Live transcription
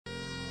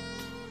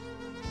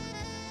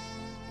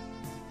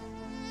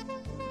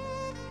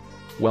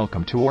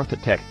Welcome to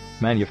Orthotech,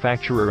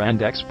 manufacturer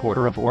and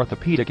exporter of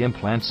orthopedic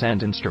implants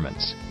and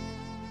instruments.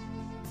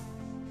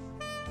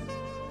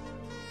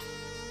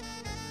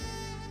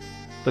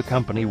 The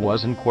company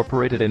was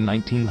incorporated in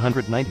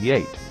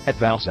 1998 at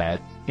Valsad.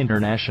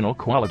 International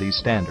quality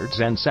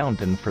standards and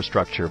sound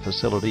infrastructure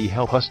facility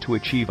help us to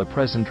achieve a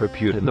present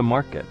repute in the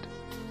market.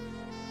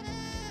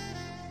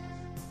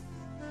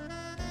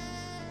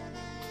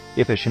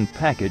 Efficient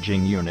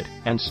packaging unit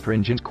and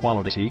stringent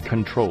quality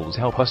controls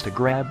help us to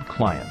grab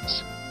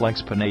clients like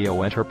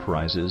Spineo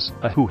Enterprises,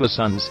 Ahuja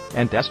Sons,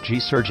 and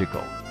SG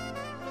Surgical.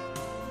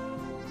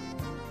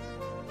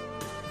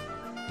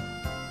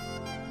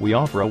 We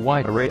offer a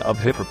wide array of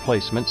hip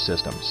replacement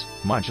systems,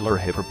 modular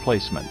hip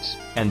replacements,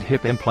 and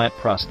hip implant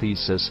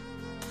prosthesis.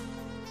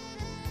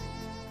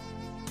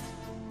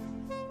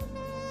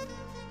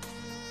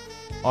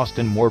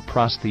 Austin Moore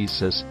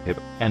prosthesis, hip,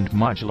 and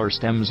modular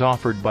stems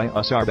offered by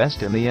us are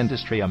best in the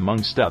industry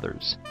amongst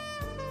others.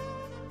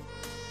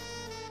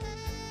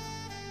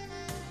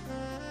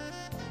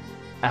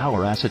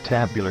 Our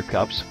acetabular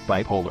cups,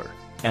 bipolar,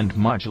 and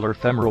modular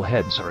femoral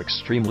heads are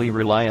extremely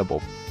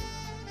reliable.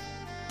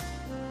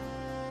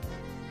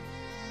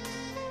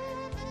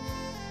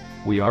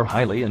 We are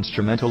highly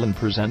instrumental in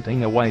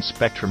presenting a wide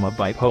spectrum of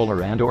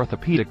bipolar and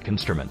orthopedic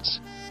instruments.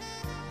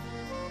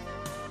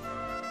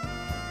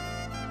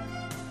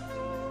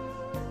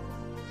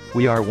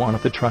 We are one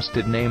of the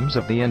trusted names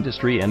of the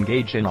industry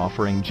engaged in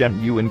offering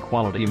genuine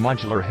quality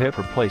modular hip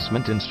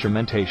replacement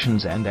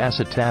instrumentations and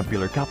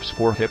acetabular cups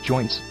for hip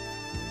joints.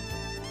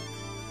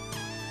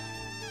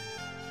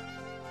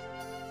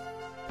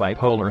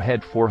 Bipolar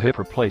head for hip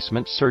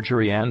replacement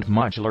surgery and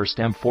modular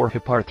stem for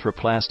hip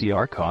arthroplasty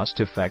are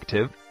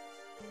cost-effective.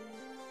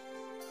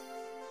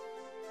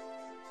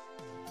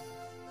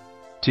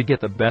 To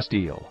get the best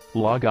deal,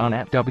 log on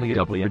at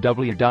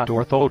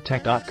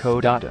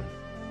www.orthotech.co.in.